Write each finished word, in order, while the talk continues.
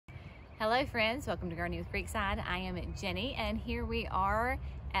Hello friends, welcome to Gardening with Creekside. I am Jenny and here we are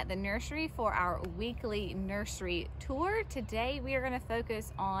at the nursery for our weekly nursery tour. Today we are going to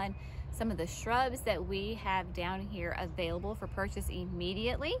focus on some of the shrubs that we have down here available for purchase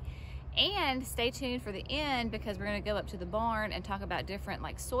immediately. And stay tuned for the end because we're going to go up to the barn and talk about different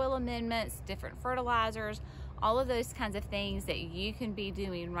like soil amendments, different fertilizers, all of those kinds of things that you can be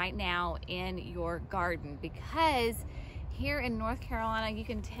doing right now in your garden, because here in North Carolina, you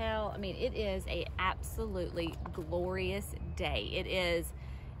can tell, I mean, it is a absolutely glorious day.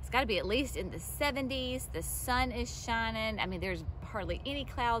 It's got to be at least in the 70s. The sun is shining. I mean, there's hardly any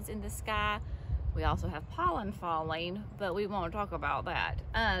clouds in the sky. We also have pollen falling, but we won't talk about that.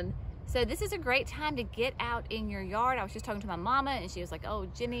 So this is a great time to get out in your yard. I was just talking to my mama and she was like, oh,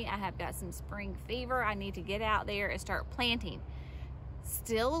 Jenny, I have got some spring fever. I need to get out there and start planting.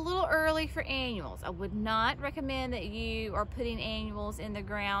 Still a little early for annuals. I would not recommend that you are putting annuals in the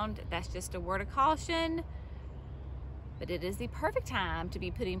ground. That's just a word of caution. But it is the perfect time to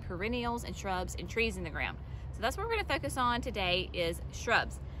be putting perennials and shrubs and trees in the ground. So that's what we're going to focus on today is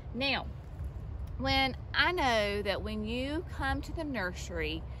shrubs. Now, I know that when you come to the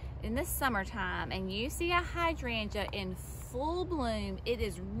nursery in the summertime and you see a hydrangea in full bloom, it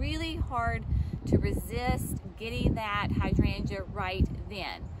is really hard to resist getting that hydrangea right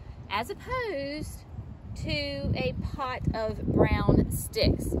then, as opposed to a pot of brown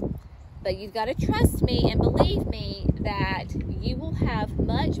sticks. But you've got to trust me and believe me that you will have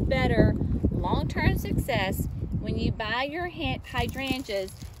much better long-term success when you buy your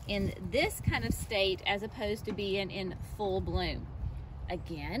hydrangeas in this kind of state as opposed to being in full bloom.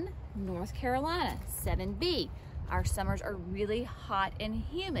 Again, North Carolina, 7B. Our summers are really hot and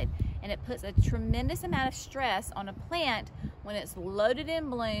humid, and it puts a tremendous amount of stress on a plant when it's loaded in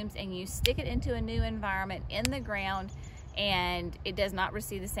blooms and you stick it into a new environment in the ground and it does not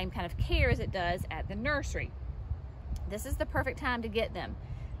receive the same kind of care as it does at the nursery. This is the perfect time to get them.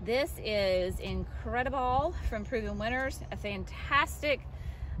 This is Incredible from Proven Winners, a fantastic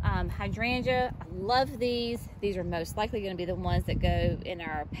hydrangea. I love these. These are most likely going to be the ones that go in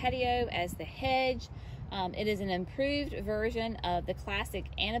our patio as the hedge. It is an improved version of the classic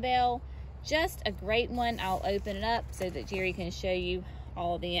Annabelle. Just a great one. I'll open it up so that Jerry can show you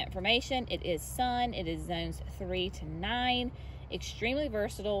all of the information. It is sun. It is zones 3 to 9. Extremely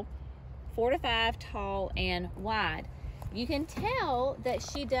versatile, 4 to 5 tall and wide. You can tell that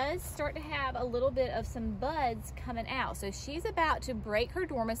she does start to have a little bit of some buds coming out. So she's about to break her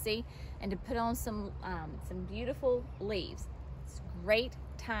dormancy and to put on some beautiful leaves. It's a great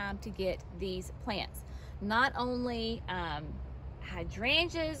time to get these plants. Not only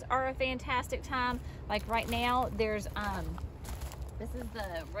hydrangeas are a fantastic time, like right now there's this is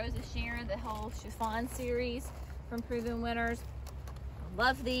the Rose of Sharon, the whole chiffon series from Proven Winners.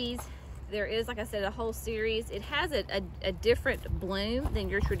 Love these. There is, like I said, a whole series. It has a different bloom than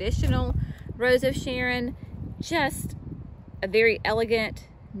your traditional Rose of Sharon. Just a very elegant,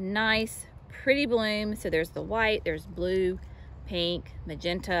 nice, pretty bloom. So there's the white, there's blue, pink,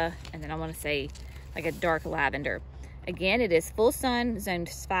 magenta, and then I want to say like a dark lavender. Again, it is full sun,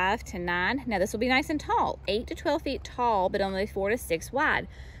 zones 5 to 9. Now this will be nice and tall, 8 to 12 feet tall, but only 4 to 6 wide.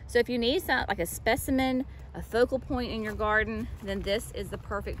 So if you need something like a specimen, a focal point in your garden, then this is the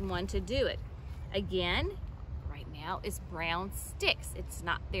perfect one to do it. Again, right now is brown sticks. It's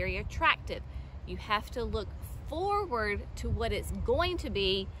not very attractive. You have to look forward to what it's going to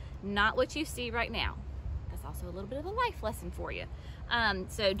be, not what you see right now. That's also a little bit of a life lesson for you.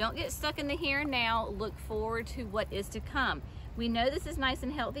 So don't get stuck in the here and now. Look forward to what is to come. We know this is nice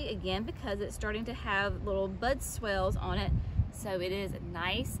and healthy, again, because it's starting to have little bud swells on it. So it is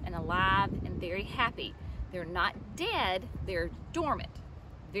nice and alive and very happy. They're not dead, they're dormant.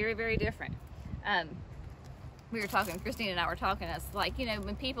 Very, very different. We were talking, Christine and I were talking, it's like, you know,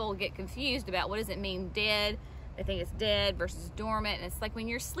 when people get confused about what does it mean dead, they think it's dead versus dormant, and it's like when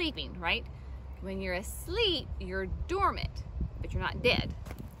you're sleeping, right? When you're asleep, you're dormant, but you're not dead.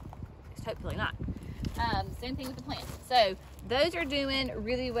 Just hopefully not. Same thing with the plants. So those are doing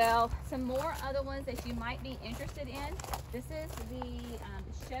really well. Some more other ones that you might be interested in. This is the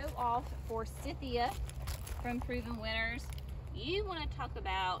show off forsythia from Proven Winners. You want to talk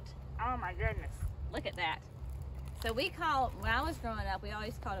about, oh my goodness, look at that. So when I was growing up, we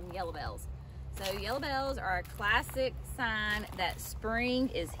always called them yellow bells. So yellow bells are a classic sign that spring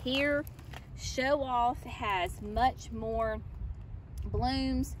is here. Show off has much more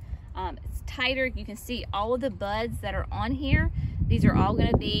blooms. It's tighter. You can see all of the buds that are on here. These are all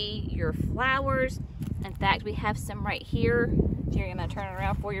going to be your flowers. In fact, we have some right here. Jerry, I'm going to turn it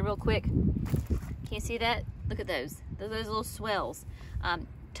around for you real quick. Can you see that? Look at those. Those little swells.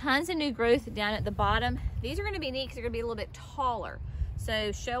 tons of new growth down at the bottom. These are going to be neat because they're going to be a little bit taller.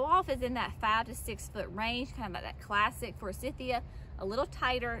 So show off is in that 5 to 6 foot range, kind of like that classic forsythia, a little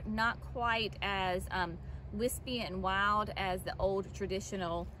tighter, not quite as wispy and wild as the old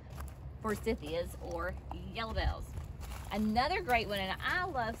traditional forsythias or yellow bells. Another great one, and I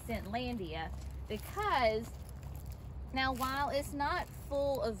love Scentlandia because now while it's not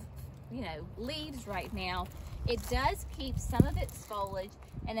full of, you know, leaves right now, it does keep some of its foliage,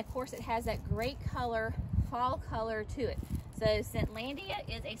 and of course it has that great color, fall color to it. So Scentlandia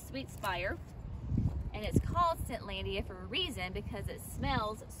is a sweet spire, and it's called Scentlandia for a reason because it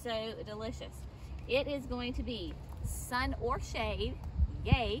smells so delicious. It is going to be sun or shade,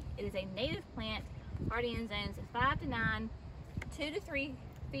 yay. It is a native plant, hardy in zones 5 to 9, 2 to 3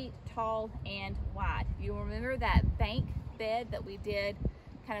 feet tall and wide. You'll remember that bank bed that we did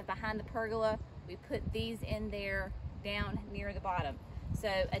kind of behind the pergola. We put these in there down near the bottom. So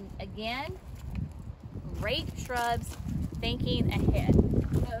again, great shrubs, thinking ahead.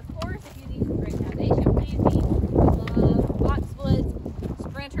 So of course, if you need some great foundation planting, we love boxwoods.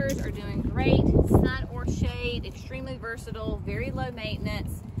 Sprinters are doing great. Sun or shade, extremely versatile, very low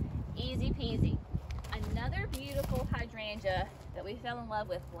maintenance, easy peasy. Another beautiful hydrangea that we fell in love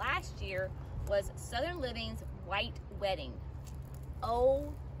with last year was Southern Living's White Wedding.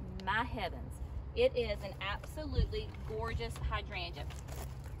 Oh my heavens. It is an absolutely gorgeous hydrangea.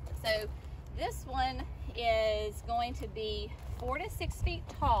 So this one is going to be 4 to 6 feet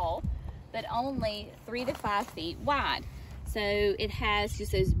tall, but only 3 to 5 feet wide. So it has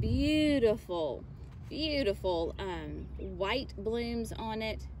just those beautiful, beautiful white blooms on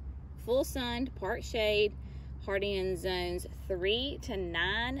it, full sun, part shade, hardy in zones 3 to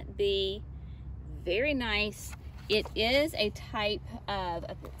 9B, very nice. It is a type of,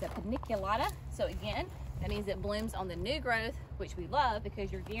 it's a paniculata. So again, that means it blooms on the new growth, which we love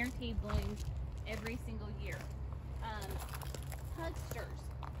because you're guaranteed blooms every single year.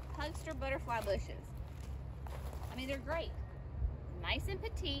 Hugster butterfly bushes. I mean, they're great. Nice and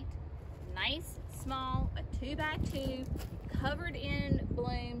petite, nice, small, a 2x2, covered in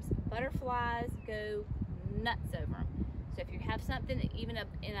blooms. Butterflies go nuts over them. So if you have something even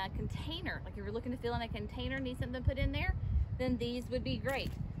in a container, like if you're looking to fill in a container, need something to put in there, then these would be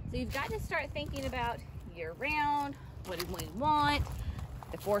great. So you've got to start thinking about year round, what do we want,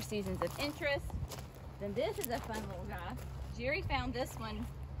 the 4 seasons of interest. Then this is a fun little guy. Jerry found this one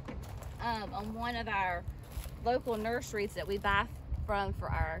on one of our local nurseries that we buy from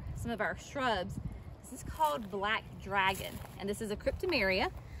for some of our shrubs. This is called Black Dragon, and this is a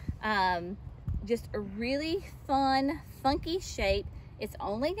cryptomeria. Just a really fun, funky shape. It's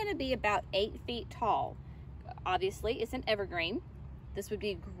only going to be about 8 feet tall. Obviously, it's an evergreen. This would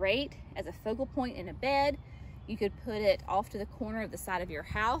be great as a focal point in a bed. You could put it off to the corner of the side of your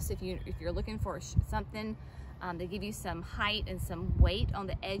house if you're looking for something to give you some height and some weight on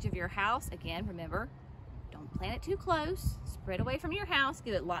the edge of your house. Again, remember, don't plant it too close. Spread away from your house.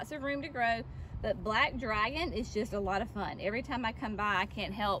 Give it lots of room to grow. But Black Dragon is just a lot of fun. Every time I come by, I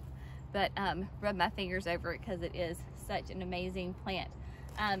can't help but rub my fingers over it because it is such an amazing plant.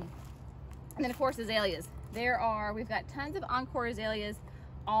 And then of course azaleas. We've got tons of encore azaleas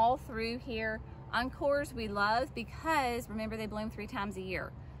all through here. Encores we love because remember they bloom 3 times a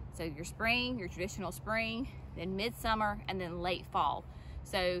year. So your spring, your traditional spring, then midsummer, and then late fall.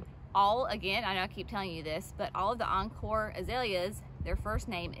 So again, I know I keep telling you this, but all of the encore azaleas, their first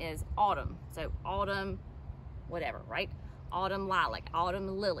name is autumn. So autumn, whatever, right? Autumn lilac,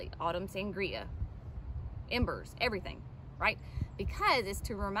 autumn lily, autumn sangria, embers, everything, right? Because it's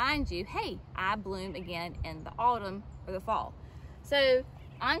to remind you, hey, I bloom again in the autumn or the fall. So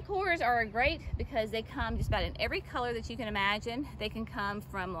encores are great because they come just about in every color that you can imagine. They can come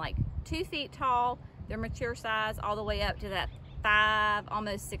from like 2 feet tall, their mature size, all the way up to that 5,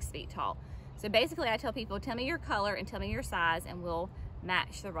 almost 6 feet tall. So basically I tell people, tell me your color and tell me your size and we'll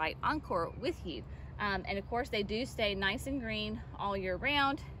match the right encore with you. And of course they do stay nice and green all year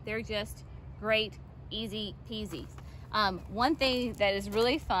round. They're just great, easy peasy. One thing that is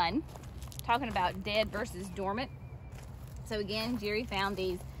really fun, talking about dead versus dormant. So again, Jerry found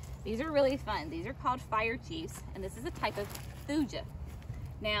these. These are really fun. These are called fire chiefs, and this is a type of thuja.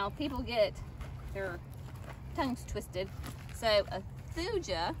 Now people get their tongues twisted. So a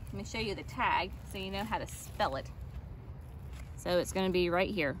thuja, let me show you the tag so you know how to spell it. So it's going to be right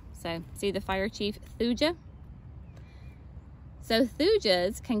here. So see the fire chief thuja? So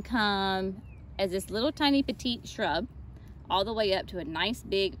thujas can come as this little tiny petite shrub all the way up to a nice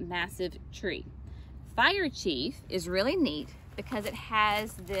big massive tree. Fire chief is really neat because it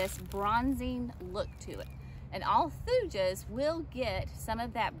has this bronzing look to it. And all thujas will get some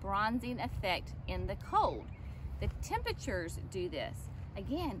of that bronzing effect in the cold. The temperatures do this.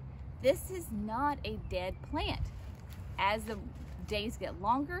 Again, this is not a dead plant. As the days get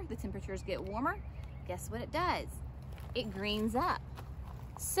longer, the temperatures get warmer, guess what it does? It greens up.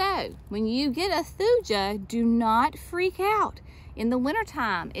 So when you get a thuja, do not freak out. In the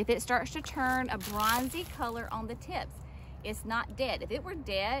wintertime, if it starts to turn a bronzy color on the tips, it's not dead. If it were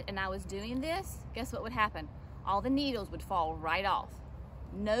dead and I was doing this, guess what would happen? All the needles would fall right off.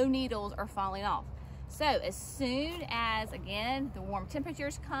 No needles are falling off. So as soon as, again, the warm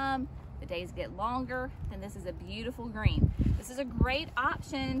temperatures come, the days get longer, then this is a beautiful green. This is a great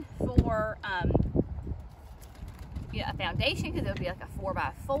option for a foundation, because it would be like a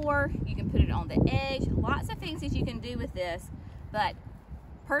 4x4. You can put it on the edge. Lots of things that you can do with this, but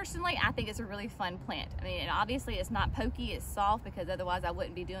personally, I think it's a really fun plant. I mean, and obviously it's not pokey, it's soft, because otherwise I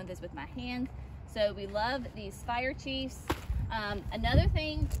wouldn't be doing this with my hand. So we love these fire chiefs. Another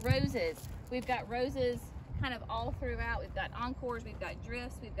thing, roses. We've got roses kind of all throughout. We've got encores, we've got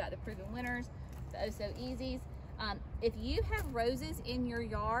drifts, we've got the proven winners, the oh so easies. If you have roses in your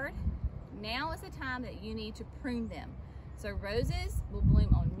yard, now is the time that you need to prune them. So roses will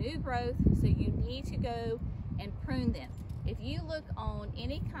bloom on new growth, so you need to go and prune them. If you look on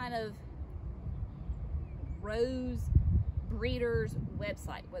any kind of rose breeders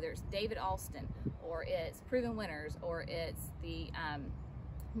website, whether it's David Alston or it's Proven Winners or it's the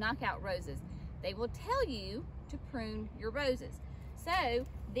Knockout Roses, they will tell you to prune your roses. So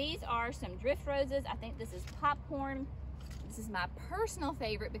these are some drift roses. I think this is popcorn. This is my personal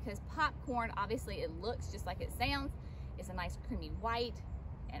favorite because popcorn, obviously it looks just like it sounds. It's a nice creamy white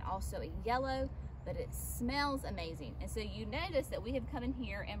and also a yellow, but it smells amazing. And so you notice that we have come in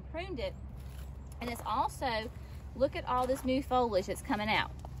here and pruned it, and it's also, look at all this new foliage that's coming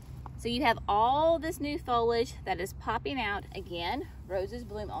out. So you have all this new foliage that is popping out. Again, roses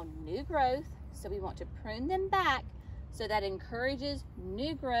bloom on new growth, so we want to prune them back so that encourages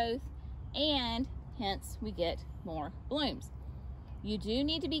new growth, and hence we get more blooms. You do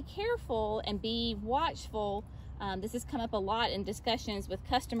need to be careful and be watchful. This has come up a lot in discussions with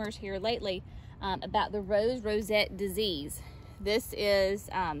customers here lately about the rose rosette disease. This is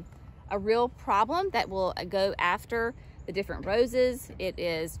a real problem that will go after the different roses. It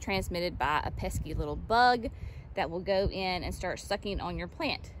is transmitted by a pesky little bug that will go in and start sucking on your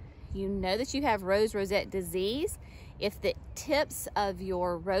plant. You know that you have rose rosette disease if the tips of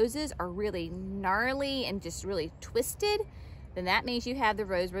your roses are really gnarly and just really twisted, then that means you have the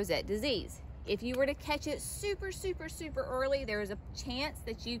rose rosette disease. If you were to catch it super, super, super early, there is a chance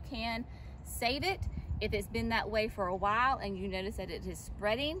that you can save it. If it's been that way for a while and you notice that it is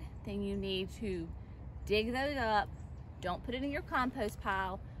spreading, then you need to dig those up. Don't put it in your compost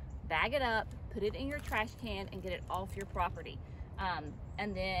pile, bag it up, put it in your trash can, and get it off your property.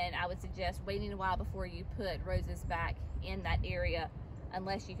 And then I would suggest waiting a while before you put roses back in that area,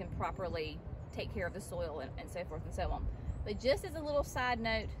 unless you can properly take care of the soil and so forth and so on. But just as a little side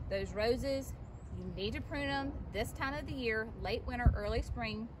note, those roses, you need to prune them this time of the year, late winter, early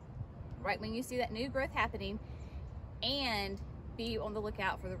spring, right when you see that new growth happening, and be on the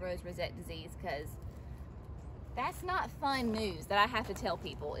lookout for the rose rosette disease, because that's not fun news that I have to tell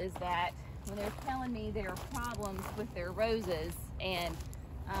people, is that when they're telling me there are problems with their roses and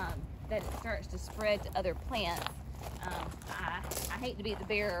that it starts to spread to other plants, I hate to be the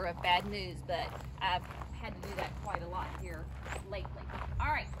bearer of bad news, but I've had to do that quite a lot here lately.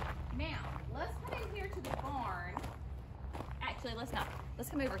 All right, now let's come in here to the barn. Actually, let's not. Let's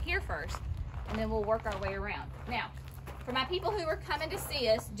come over here first, and then we'll work our way around. Now, for my people who are coming to see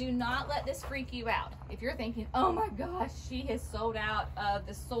us, do not let this freak you out. If you're thinking, oh my gosh, she has sold out of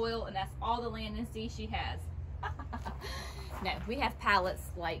the soil and that's all the land and sea she has. No, we have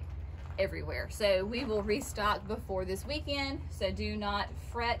pallets like everywhere. So we will restock before this weekend. So do not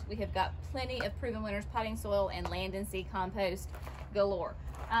fret. We have got plenty of Proven Winners potting soil and land and sea compost galore.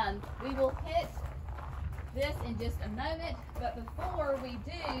 We will hit this in just a moment, but before we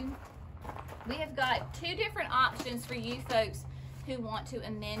do, we have got two different options for you folks who want to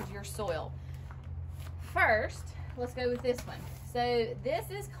amend your soil. First, let's go with this one. So this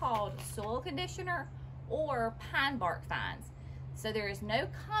is called soil conditioner or pine bark fines. So there is no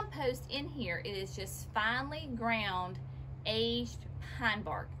compost in here. It is just finely ground aged pine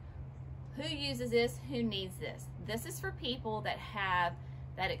bark. Who uses this? Who needs this? This is for people that have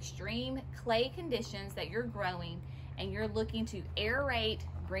that extreme clay conditions that you're growing and you're looking to aerate,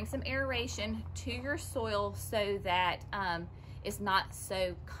 bring some aeration to your soil so that it's not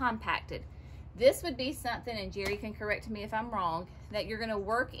so compacted. This would be something, and Jerry can correct me if I'm wrong, that you're going to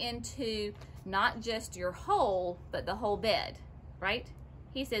work into not just your hole, but the whole bed, right?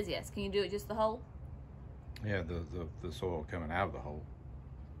 He says yes. Can you do it just the hole? Yeah, the soil coming out of the hole.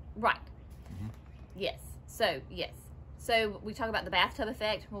 Right. Yes. So, yes. So we talk about the bathtub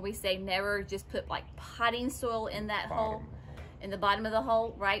effect when we say never just put like potting soil in that hole, in the bottom of the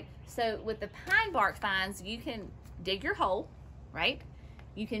hole, right? So with the pine bark fines, you can dig your hole, right?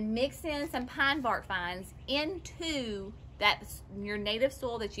 You can mix in some pine bark fines into your native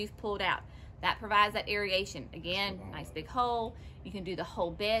soil that you've pulled out. That provides that aeration. Again, nice big hole. You can do the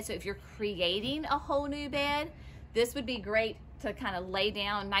whole bed. So if you're creating a whole new bed, this would be great to kind of lay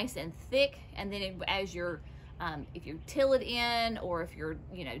down nice and thick. And then as you're, if you till it in, or if you're,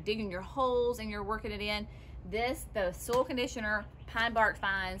 digging your holes and you're working it in, the soil conditioner, pine bark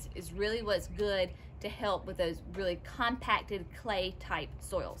fines is really what's good to help with those really compacted clay type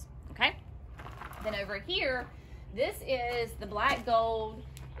soils, okay? Then over here, this is the black gold.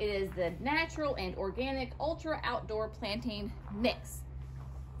 It is the natural and organic ultra outdoor planting mix.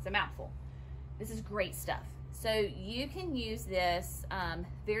 It's a mouthful. This is great stuff. So you can use this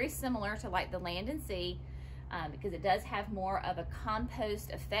very similar to like the Land and Sea because it does have more of a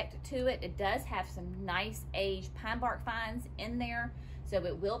compost effect to it. It does have some nice aged pine bark fines in there. So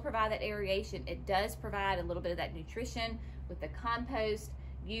it will provide that aeration. It does provide a little bit of that nutrition with the compost.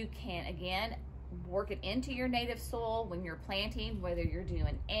 You can, again, work it into your native soil when you're planting, whether you're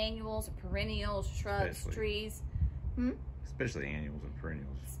doing annuals, perennials, shrubs, trees. Especially annuals and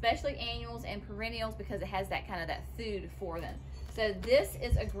perennials. Especially annuals and perennials because it has that kind of that food for them. So this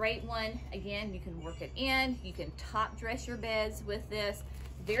is a great one. Again, you can work it in. You can top dress your beds with this.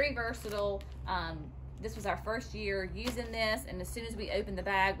 Very versatile. This was our first year using this, and as soon as we opened the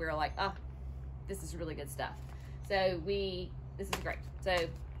bag, we were like, oh, this is really good stuff. So this is great. So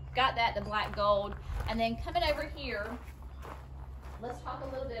got that, the black gold. And then coming over here, let's talk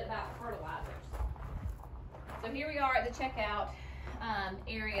a little bit about fertilizers. So here we are at the checkout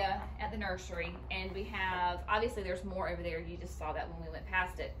area at the nursery, and we have, obviously there's more over there. You just saw that when we went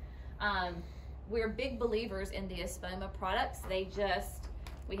past it. We're big believers in the Espoma products.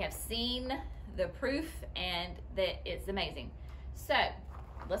 We have seen the proof and that it's amazing. So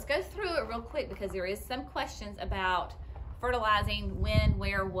let's go through it real quick because there is some questions about fertilizing, when,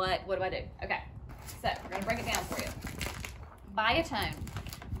 where, what do I do? Okay, so we're gonna break it down for you. Biotone.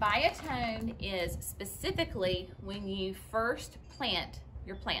 Biotone is specifically when you first plant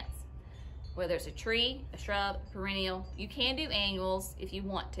your plants, whether it's a tree, a shrub, perennial. You can do annuals if you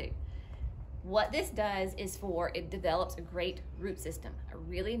want to. What this does is it develops a great root system, a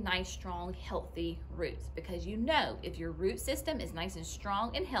really nice, strong, healthy roots. Because if your root system is nice and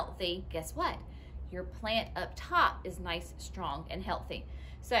strong and healthy, guess what? Your plant up top is nice, strong, and healthy.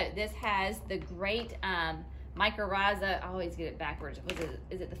 So this has the great mycorrhiza. I always get it backwards.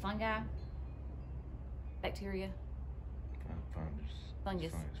 Is it the fungi? Bacteria?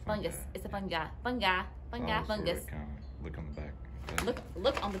 Fungus. It's a fungi. Fungus. Look on the back.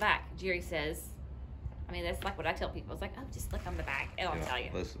 Look on the back, Jerry says. I mean, that's like what I tell people. It's like, oh, just look on the back. It'll tell you.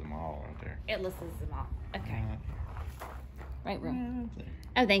 It lists them all right there. It lists them all. Okay. Right, room.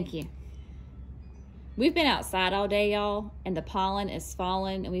 Oh, thank you. We've been outside all day, y'all, and the pollen is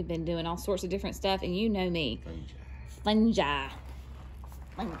falling, and we've been doing all sorts of different stuff, and you know me. Fungi.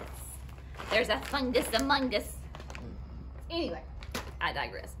 Fungus. There's a fungus among us. Anyway, I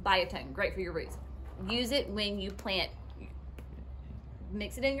digress. Biotone, great for your roots. Use it when you plant.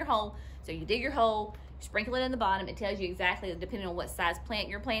 Mix it in your hole. So you dig your hole, sprinkle it in the bottom. It tells you exactly, depending on what size plant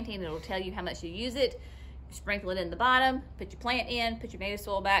you're planting, it'll tell you how much you use it. You sprinkle it in the bottom, put your plant in, put your native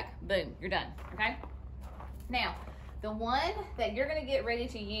soil back, boom, you're done, okay? Now, the one that you're gonna get ready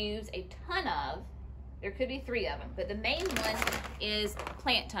to use a ton of, there could be 3 of them, but the main one is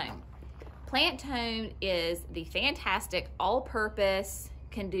Plant Tone. Plant Tone is the fantastic, all-purpose,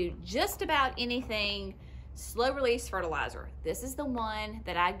 can do just about anything, slow release fertilizer. This is the one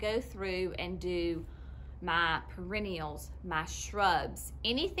that I go through and do my perennials, my shrubs,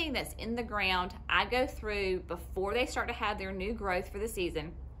 anything that's in the ground, I go through before they start to have their new growth for the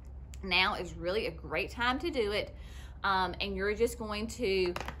season. Now is really a great time to do it. And you're just going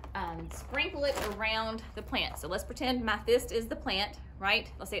to sprinkle it around the plant. So let's pretend my fist is the plant, right?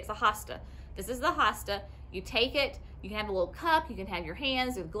 Let's say it's a hosta. This is the hosta. You take it, you can have a little cup, you can have your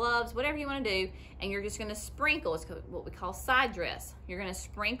hands with gloves, whatever you want to do, and you're just going to sprinkle. It's what we call side dress. You're going to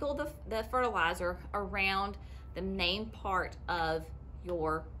sprinkle the fertilizer around the main part of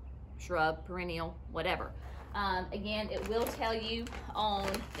your shrub, perennial, whatever. Again, it will tell you on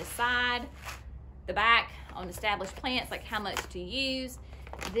the side, the back, on established plants, like how much to use.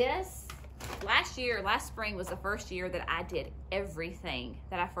 This last spring was the first year that I did everything,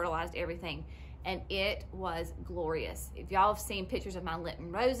 that I fertilized everything, and it was glorious. If y'all have seen pictures of my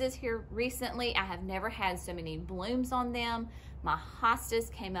Lenten roses here recently, I have never had so many blooms on them. My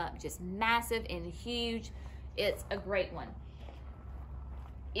hostas came up just massive and huge. It's a great one.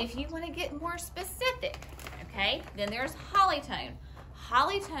 If you want to get more specific, okay, then there's Hollytone.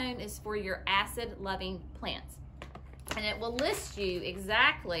 Hollytone is for your acid-loving plants, and it will list you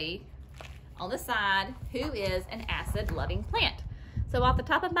exactly on the side who is an acid-loving plant. So off the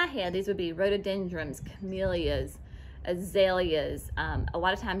top of my head, these would be rhododendrons, camellias, azaleas, a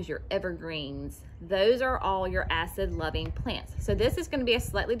lot of times your evergreens. Those are all your acid-loving plants. So this is going to be a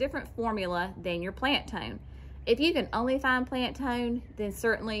slightly different formula than your plant tone. If you can only find plant tone, then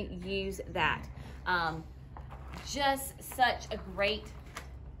certainly use that. Just such a great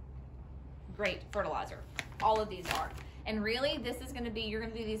fertilizer. All of these are. And really, this is going to be, you're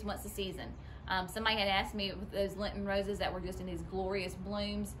going to do these once a season. Somebody had asked me with those Lenten roses that were just in these glorious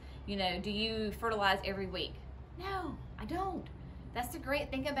blooms, you know, do you fertilize every week? No, I don't. That's the great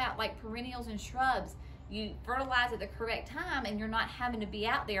thing about like perennials and shrubs. You fertilize at the correct time and you're not having to be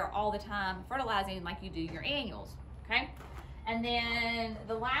out there all the time fertilizing like you do your annuals, okay? And then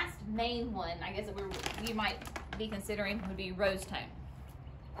the last main one, I guess that you might be considering would be rose tone.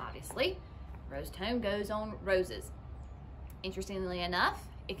 Obviously, rose tone goes on roses. Interestingly enough,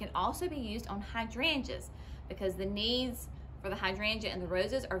 it can also be used on hydrangeas because the needs for the hydrangea and the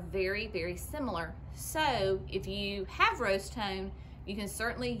roses are very, very similar. So if you have rose tone, you can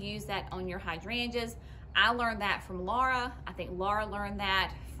certainly use that on your hydrangeas. I learned that from Laura. I think Laura learned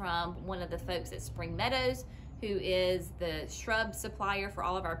that from one of the folks at Spring Meadows, who is the shrub supplier for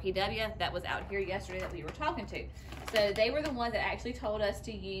all of our PW that was out here yesterday that we were talking to. So they were the ones that actually told us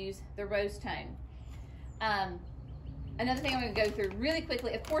to use the rose tone. Another thing I'm going to go through really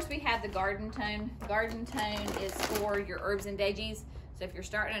quickly, of course we have the garden tone. Garden tone is for your herbs and veggies. So if you're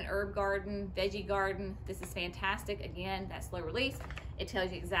starting an herb garden, veggie garden, this is fantastic. Again, that slow release. It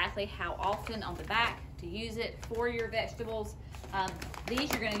tells you exactly how often on the back to use it for your vegetables. These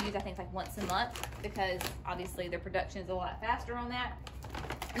you're going to use, I think, like once a month because obviously their production is a lot faster on that.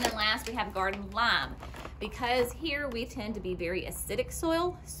 And then last, we have garden lime. Because here we tend to be very acidic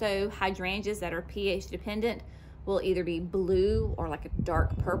soil, so hydrangeas that are pH dependent will either be blue or like a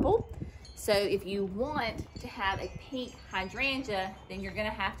dark purple. So if you want to have a pink hydrangea, then you're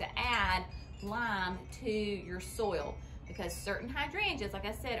gonna have to add lime to your soil because certain hydrangeas, like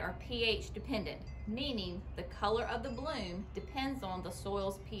I said, are pH dependent, meaning the color of the bloom depends on the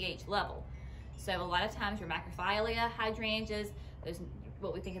soil's pH level. So a lot of times your macrophylla hydrangeas, those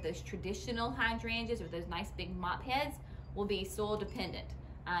what we think of those traditional hydrangeas with those nice big mop heads, will be soil dependent.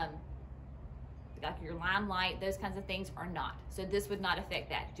 Like your limelight, those kinds of things are not. So this would not affect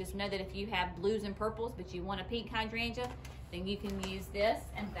that. Just know that if you have blues and purples, but you want a pink hydrangea, then you can use this,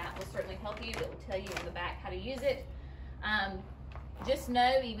 and that will certainly help you. It will tell you on the back how to use it. Just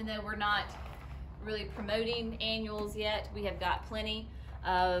know, even though we're not really promoting annuals yet, we have got plenty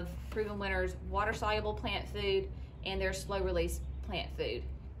of Proven Winners water-soluble plant food and their slow-release plant food.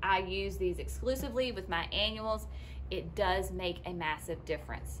 I use these exclusively with my annuals. It does make a massive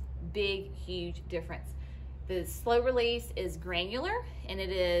difference. Big, huge difference. The slow release is granular and it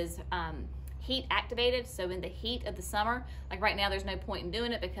is heat activated. So in the heat of the summer, like right now, there's no point in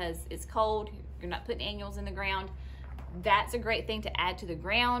doing it because it's cold. You're not putting annuals in the ground. That's a great thing to add to the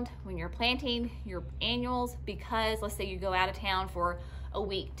ground when you're planting your annuals because let's say you go out of town for a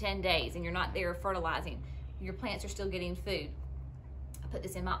week, 10 days, and you're not there fertilizing. Your plants are still getting food. I put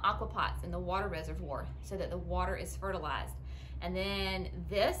this in my aqua pots in the water reservoir so that the water is fertilized. And then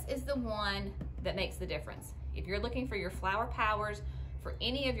this is the one that makes the difference. If you're looking for your flower powers for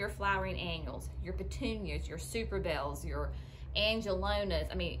any of your flowering annuals, your petunias, your super bells, your angelonas,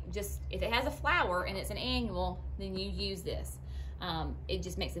 I mean, just if it has a flower and it's an annual, then you use this. It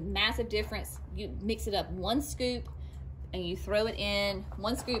just makes a massive difference. You mix it up 1 scoop and you throw it in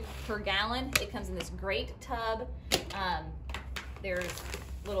 1 scoop per gallon. It comes in this great tub. There's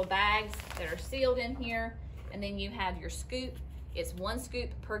little bags that are sealed in here. And then you have your scoop. It's 1 scoop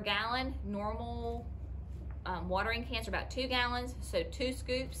per gallon. Normal watering cans are about 2 gallons, so 2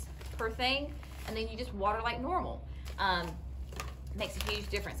 scoops per thing. And then you just water like normal. Makes a huge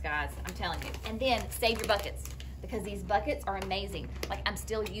difference, guys, I'm telling you. And then save your buckets because these buckets are amazing. Like I'm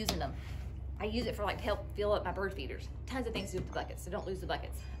still using them. I use it for like help fill up my bird feeders. Tons of things to do with the buckets, so don't lose the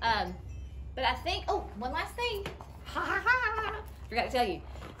buckets. But I think, oh, one last thing. Forgot to tell you.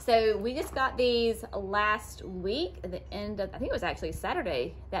 So we just got these last week at the end of, I think it was actually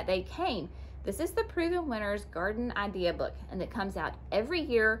Saturday that they came. This is the Proven Winners Garden Idea Book, and it comes out every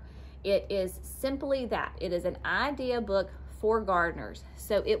year. It is simply that. It is an idea book for gardeners.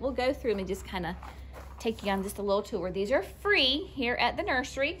 So it will go through and just kind of take you on just a little tour. These are free here at the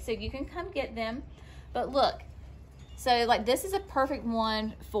nursery, so you can come get them. But look, so like this is a perfect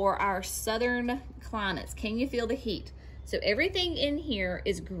one for our southern climates. Can you feel the heat? So everything in here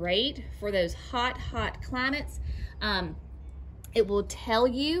is great for those hot, hot climates. It will tell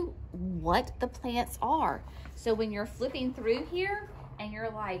you what the plants are. So when you're flipping through here and you're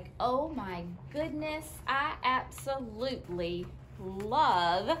like, oh my goodness, I absolutely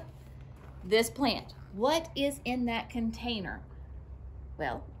love this plant. What is in that container?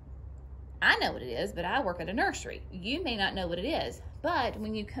 Well, I know what it is, but I work at a nursery. You may not know what it is, but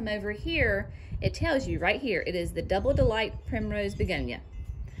when you come over here, it tells you right here, it is the Double Delight Primrose Begonia.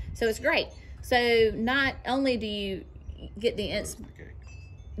 So it's great. So not only do you get the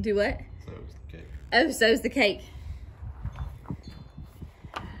do what? So is the cake. Oh, so's the cake.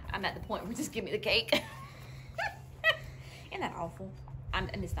 I'm at the point where just give me the cake. Isn't that awful? And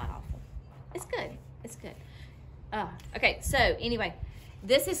it's not awful. It's good. It's good. Okay, so anyway,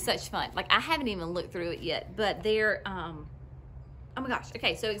 this is such fun. Like, I haven't even looked through it yet, but they're, oh my gosh.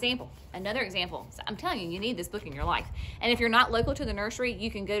 Okay, so another example. So I'm telling you, you need this book in your life. And if you're not local to the nursery,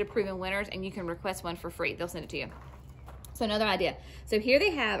 you can go to Proven Winners and you can request one for free. They'll send it to you. So another idea. So here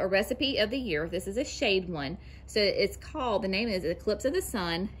they have a recipe of the year. This is a shade one. So it's called, the name is Eclipse of the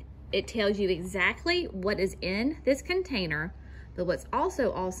Sun. It tells you exactly what is in this container. But what's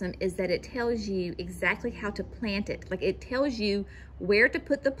also awesome is that it tells you exactly how to plant it. Like, it tells you where to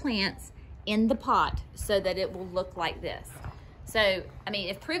put the plants in the pot so that it will look like this. So, I mean,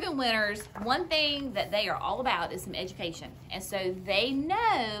 if Proven Winners, one thing that they are all about is some education. And so they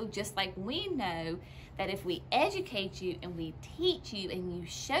know, just like we know, that if we educate you and we teach you and you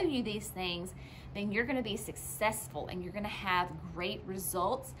show you these things, then you're gonna be successful and you're gonna have great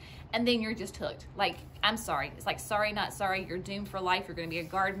results, and then you're just hooked. Like, I'm sorry, it's like sorry not sorry, you're doomed for life. You're gonna be a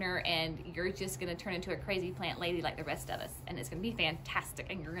gardener and you're just gonna turn into a crazy plant lady like the rest of us, and it's gonna be fantastic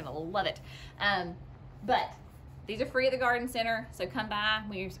and you're gonna love it. But these are free at the garden center, so come by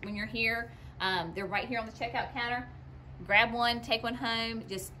when you're here. They're right here on the checkout counter. Grab one, take one home,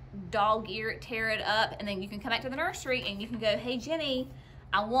 just dog ear it, tear it up, and then you can come back to the nursery and you can go, hey Jenny,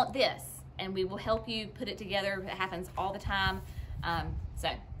 I want this, and we will help you put it together. It happens all the time. So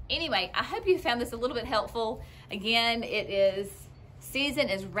anyway, I hope you found this a little bit helpful. Again, season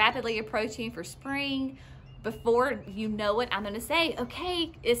is rapidly approaching for spring. Before you know it, I'm gonna say,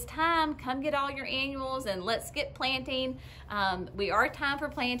 okay, it's time, come get all your annuals and let's get planting. We are time for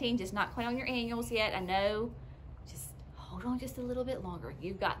planting, just not quite on your annuals yet. I know, just hold on just a little bit longer.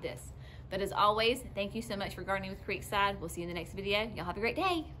 You've got this. But as always, thank you so much for gardening with Creekside. We'll see you in the next video. Y'all have a great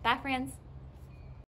day. Bye, friends.